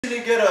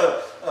easily get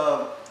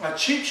a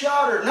cheap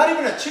shot, or not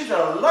even a cheap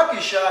shot, a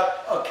lucky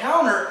shot, a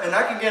counter, and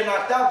I can get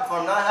knocked out if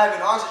I'm not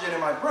having oxygen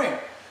in my brain.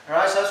 All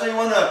right, so that's why you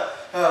want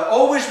to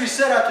always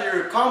reset after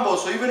your combo.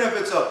 So even if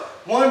it's a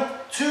 1,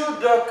 2,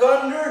 duck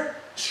under,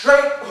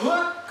 straight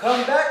hook,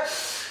 come back,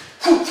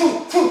 whoo,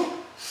 whoo, whoo.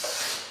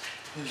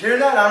 You hear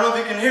that? I don't know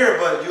if you can hear it,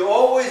 but you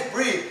always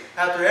breathe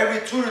after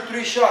every 2 to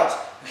 3 shots.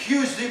 A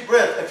huge deep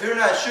breath. If you're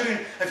not shooting,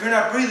 if you're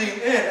not breathing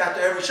in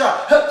after every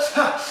shot,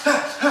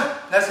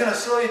 that's gonna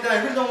slow you down.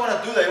 You really don't want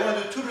to do that. You want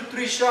to do 2 to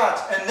 3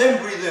 shots and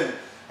then breathe in.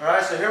 All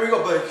right, so here we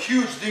go. But a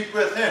huge deep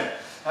breath in.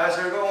 All right,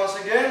 so here we go once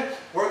again.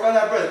 Work on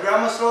that breath.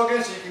 Grab my slow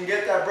again so you can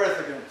get that breath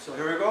again. So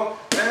here we go.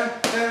 Bam,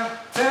 bam,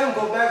 bam.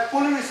 Go back,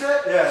 fully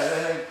reset.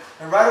 Yeah,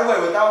 and right away,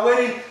 without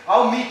waiting,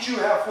 I'll meet you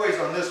halfway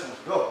on this one.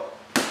 Go.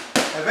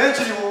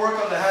 Eventually, we'll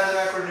work on the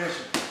hand-eye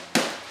coordination.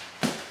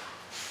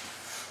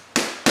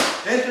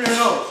 In through your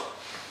nose.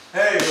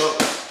 There you go.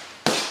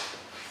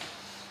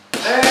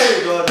 There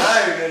you go.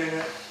 Now you're getting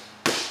it.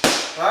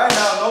 All right,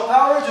 now no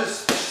power,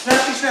 just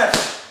snappy, snappy.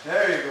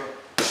 There you go.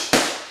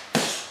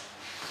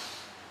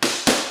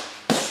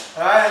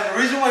 All right, and the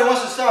reason why he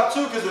wants to stop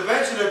too, because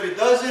eventually, if he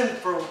doesn't,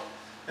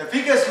 if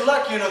he gets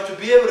lucky enough to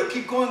be able to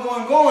keep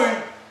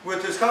going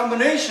with his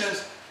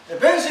combinations,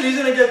 eventually he's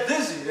going to get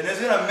dizzy, and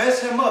it's going to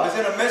mess him up. It's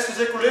going to mess his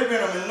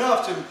equilibrium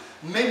enough to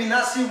maybe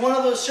not see one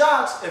of those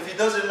shots if he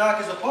doesn't knock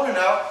his opponent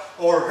out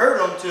or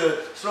hurt him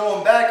to slow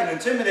him back and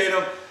intimidate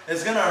him.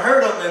 It's going to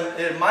hurt him, and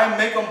it might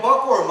make him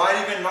buckle or might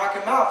even knock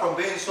him out from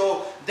being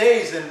so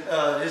dazed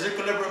and his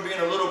equilibrium being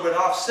a little bit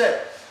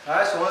offset. All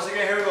right, so once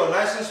again, here we go.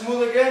 Nice and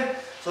smooth again.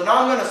 So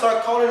now I'm going to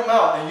start calling them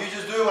out, and you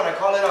just do it when I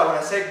call it out, when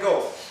I say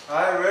go.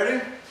 All right,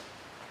 ready?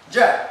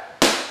 Jab,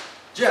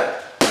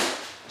 jab,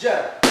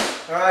 jab.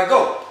 All right,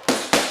 go.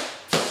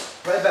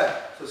 Right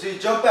back. So see,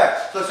 jump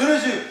back. So as soon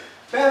as you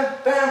bam,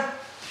 bam,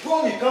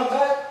 boom, you come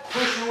back,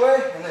 push your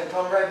way, and then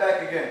come right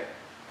back again.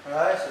 All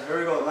right, so here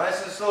we go,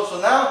 nice and slow. So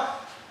now,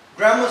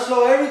 grandma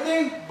slow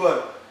everything,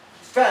 but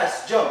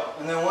fast jump.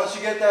 And then once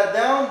you get that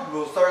down,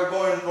 we'll start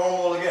going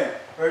normal again.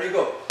 Ready,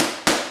 go.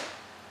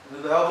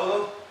 Do the elbow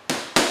loop.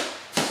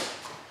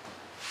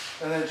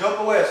 And then jump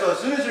away. So as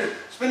soon as you're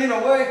spinning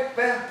away,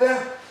 bam,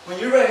 bam, when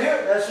you're right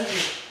here, that's when you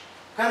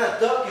kind of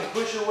duck and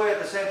push away at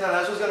the same time.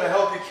 That's what's going to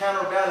help you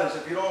counterbalance.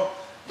 If you don't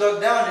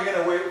duck down, you're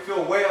going to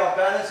feel way off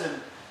balance,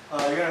 and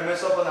you're going to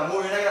mess up on that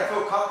move. You're not going to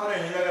feel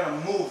confident, and you're not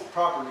going to move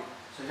properly.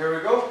 So here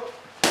we go.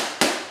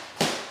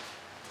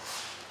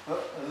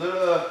 A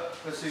little,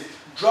 let's see,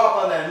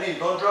 drop on that knee.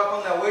 Don't drop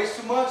on that waist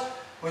too much.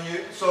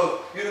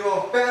 So you're going to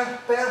go bam,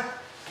 bam,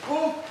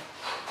 boom.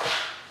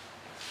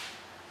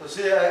 So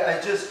see, I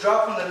just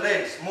dropped from the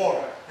legs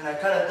more, and I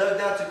kind of dug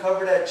down to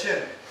cover that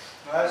chin.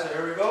 All right, so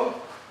here we go.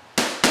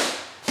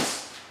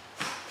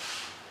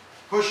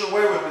 Push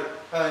away with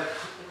it.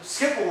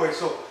 Skip away.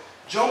 So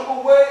jump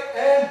away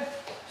and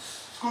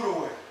scoot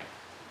away.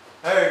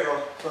 There you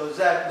go. So it's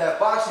that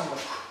boxing one.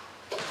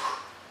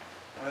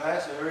 All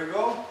right, so here we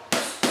go.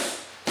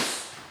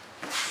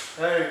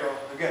 There you go.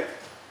 Again.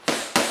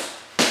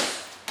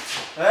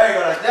 There you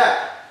go, like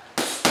that.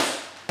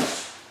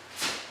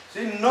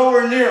 See,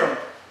 nowhere near him.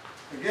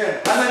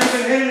 Again, I'm not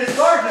even hitting his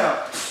guard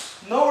now.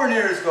 Nowhere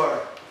near his guard.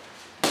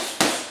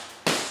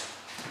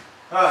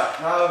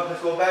 Alright, now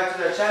let's go back to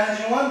that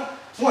challenging one.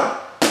 1,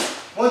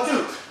 1, 2.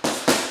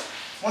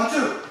 1, 2.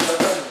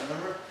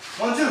 Remember?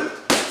 1, 2.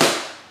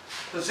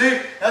 So see,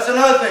 that's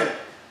another thing.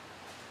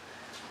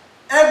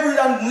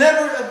 I've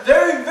never,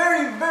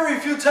 very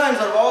few times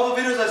out of all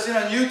the videos I've seen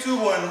on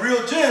YouTube or in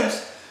real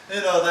gyms,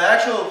 you know, the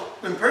actual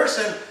in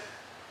person,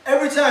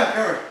 every time,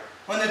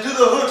 when they do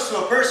the hooks to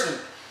a person,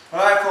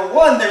 alright, for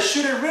one, they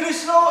shoot it really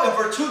slow, and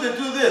for two, they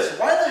do this.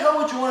 Why the hell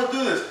would you want to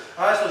do this?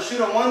 Alright, so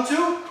shoot on 1, 2,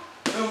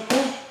 boom,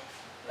 boom,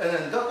 and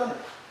then duck under.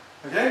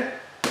 Okay?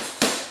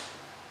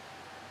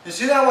 You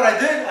see that what I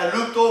did? I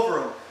looped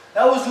over him.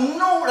 That was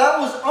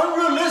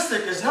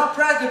unrealistic. It's not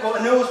practical,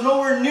 and it was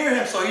nowhere near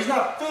him, so he's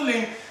not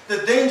feeling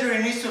the danger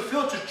he needs to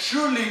feel to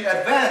truly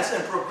advance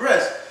and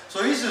progress.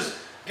 So he's just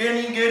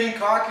getting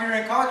cockier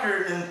and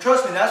cockier, and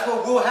trust me, that's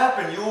what will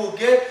happen. You will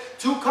get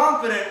too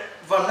confident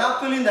from not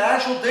feeling the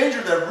actual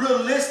danger, the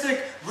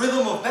realistic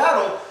rhythm of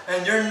battle,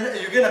 and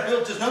you're gonna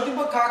build just nothing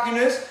but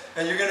cockiness,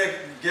 and you're gonna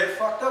get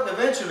fucked up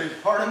eventually.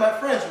 Pardon my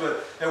French,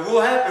 but it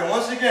will happen.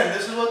 Once again,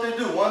 this is what they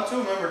do. 1, 2,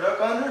 remember, duck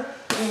under,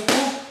 boom,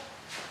 boom.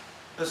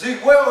 See,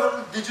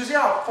 well, did you see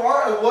how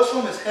far it was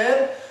from his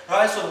head?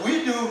 Alright, so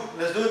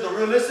let's do it the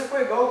realistic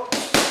way, go.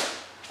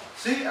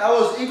 See, I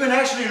was even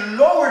actually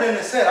lower than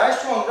his head. I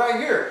swung right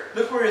here.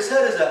 Look where his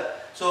head is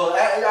at. So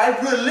I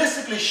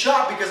realistically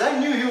shot because I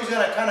knew he was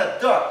going to kind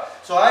of duck.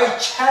 So I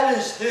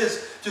challenged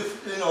his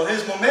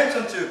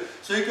momentum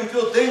so he can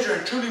feel danger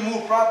and truly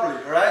move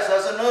properly. Alright, so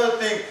that's another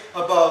thing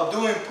about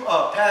doing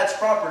pads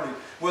properly.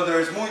 Whether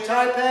it's Muay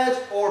Thai pads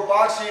or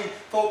boxing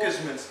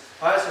focus mitts.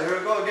 Alright, so here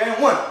we go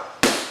again. 1,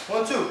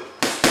 1, 2.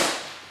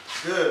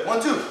 Good.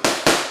 1, 2.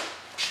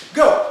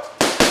 Go.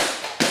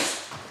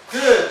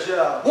 Good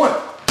job. 1,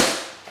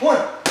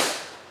 1.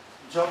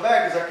 Jump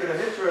back because I could have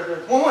hit you right there.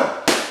 1, 1.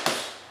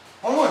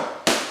 1, 1.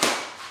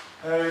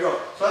 There you go.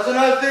 So that's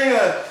another thing.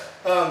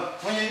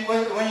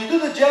 When you do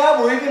the jab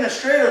or even a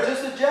straight or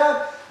just a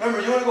jab,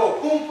 remember you want to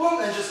go boom,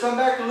 boom, and just come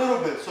back a little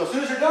bit. So as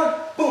soon as you're done,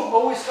 boom,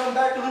 always come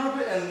back a little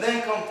bit and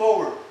then come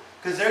forward.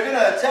 Because they're going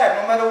to attack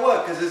no matter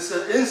what. Because it's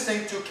an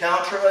instinct to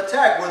counter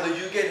attack, whether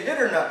you get hit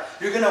or not.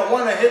 You're going to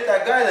want to hit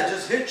that guy that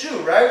just hit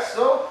you, right?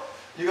 So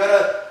you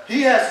gotta,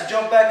 he has to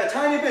jump back a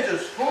tiny bit,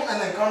 just boom, and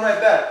then come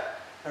right back.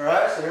 All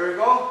right, so here we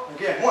go.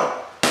 Again, one.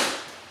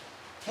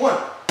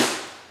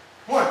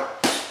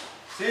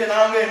 See, and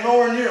now I'm getting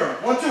nowhere near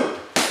him. 1, 2.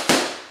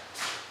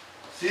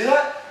 See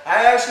that?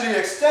 I actually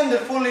extended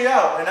fully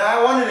out, and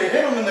I wanted to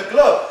hit him in the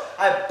glove.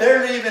 I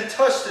barely even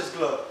touched his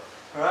glove.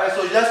 All right,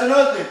 so that's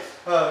another thing.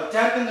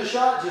 Dampen the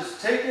shot,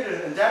 just take it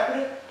and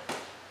dampen it.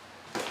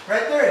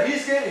 Right there,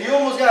 he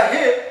almost got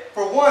hit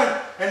for one,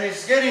 and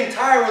he's getting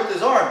tired with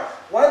his arm.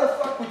 Why the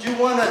fuck would you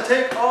want to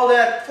take all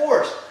that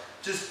force?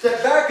 Just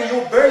step back and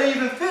you'll barely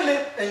even feel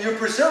it, and you're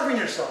preserving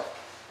yourself.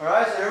 All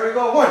right, so here we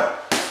go. 1,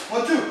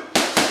 1, 2.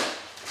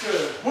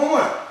 Good. 1,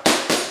 1.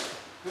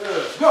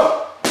 Good.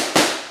 Go.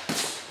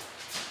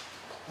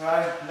 All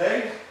right,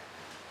 leg.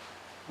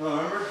 No,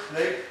 remember,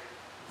 leg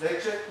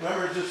check.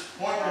 Remember, just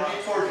point your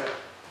knee towards you.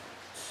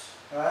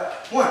 All right,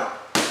 1.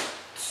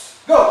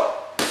 Go.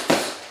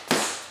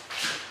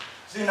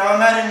 See, now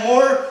I'm adding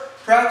more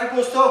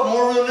practical stuff,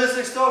 more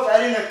realistic stuff,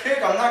 adding a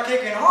kick. I'm not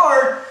kicking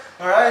hard.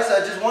 All right, so I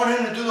just want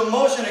him to do the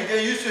motion and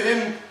get used to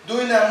him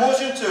doing that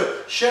motion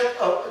to check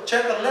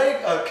a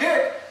leg, a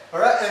kick. All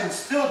right, and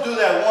still do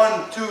that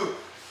 1, 2,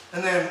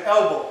 and then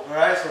elbow. All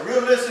right, so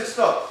realistic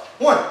stuff.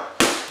 1,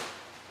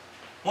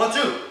 1, 2.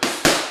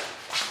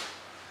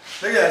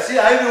 Look at that. See,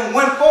 I even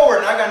went forward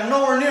and I got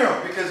nowhere near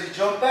him because he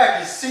jumped back.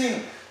 He's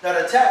seen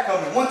that attack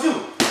coming. 1, 2.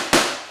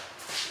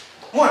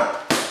 1,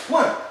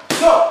 1.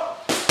 Go.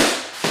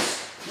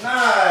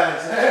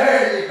 Nice.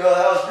 There you go.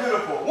 That was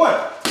beautiful. 1,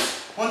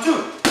 1, 2.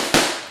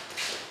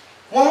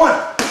 1,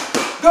 1.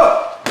 Go.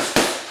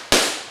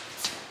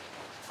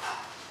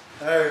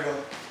 There you go.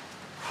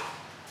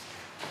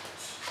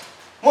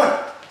 1,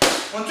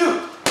 1,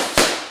 2.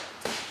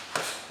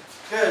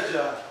 Good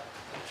job.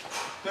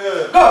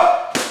 Good.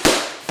 Go.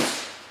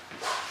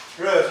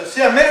 Good. So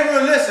see, I made it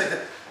realistic.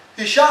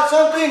 He shot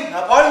something.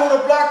 I probably would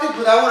have blocked it,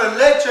 but I would have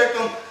leg checked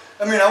him.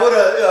 I mean, I would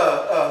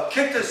have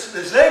kicked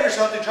his leg or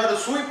something, try to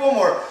sweep him,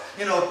 or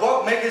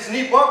make his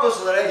knee buckle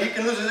so that he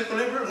can lose his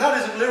equilibrium. Not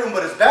his equilibrium,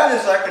 but his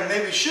balance, so I can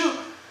maybe shoot.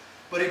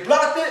 But he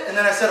blocked it, and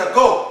then I said,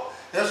 go.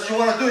 That's what you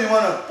want to do. You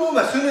want to, boom,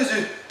 as soon as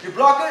you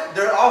block it,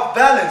 they're off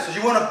balance. So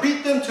you want to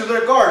beat them to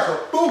their guard.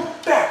 So boom,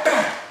 bang,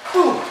 bang,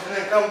 boom, and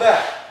then come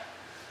back.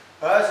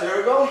 All right, so here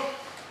we go.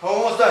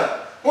 Almost done.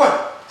 1,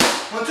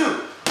 1,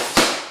 2.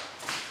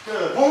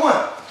 Good. 1, 1.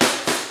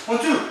 1,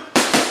 2.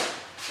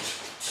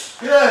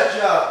 Good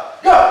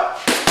job. Go.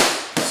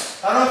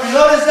 I don't know if you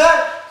noticed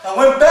that. I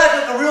went back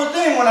at the real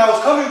thing. When I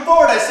was coming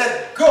forward, I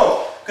said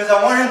go, because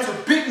I want him to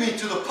beat me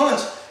to the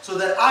punch so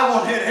that I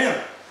won't hit him.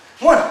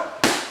 1,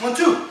 1,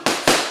 2.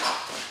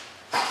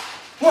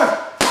 1.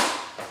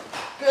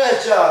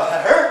 Good job.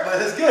 That hurt,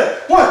 but it's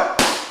good. 1,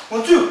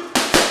 1, 2.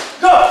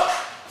 Go.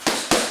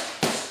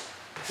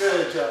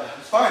 Good job.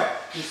 It's fine.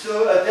 You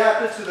still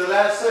adapted to the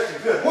last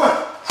second. Good. 1,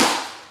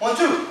 1,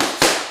 2.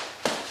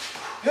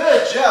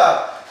 Good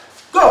job.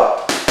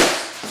 Go.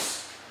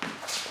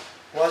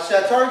 Watch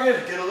that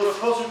target. Get a little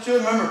closer to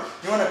it. Remember,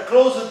 you want to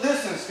close the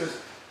distance, because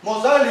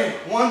most likely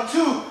 1,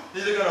 2,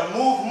 either gonna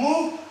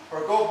move, or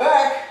go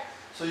back.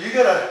 So you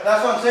gotta.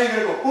 That's what I'm saying.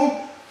 You gotta go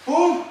boom,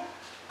 boom.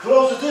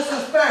 Close the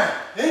distance, bam,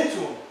 into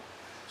them.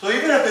 So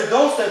even if they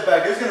don't step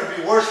back, it's going to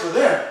be worse for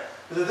them.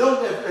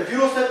 If you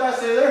don't step back,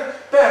 stay there,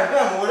 bam,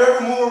 bam, whatever,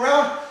 move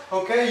around,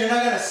 okay, you're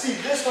not going to see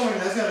this coming.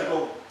 It's going to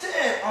go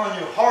dead on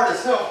you, hard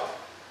as hell.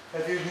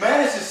 If you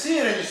manage to see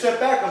it and you step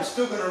back, I'm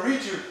still going to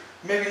reach you.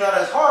 Maybe not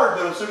as hard,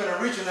 but I'm still going to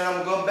reach you, and then I'm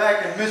going to come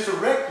back and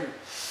misdirect you.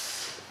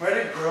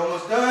 Ready? We're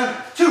almost done.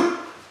 2. Oh,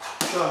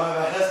 my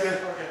bad. That's good.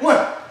 Okay. 1,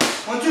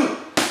 1, 2.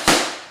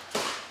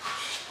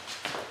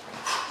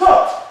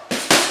 Go.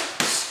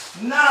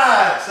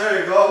 Nice. There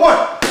you go. 1,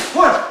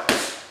 1.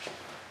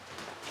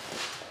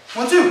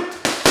 1, 2.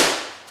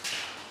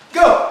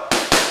 Go.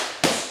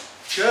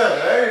 Good.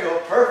 There you go.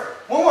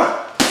 Perfect. 1, 1.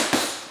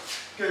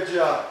 Good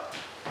job.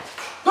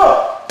 Go.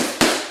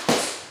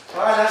 All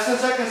right. Last 10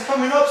 seconds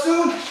coming up.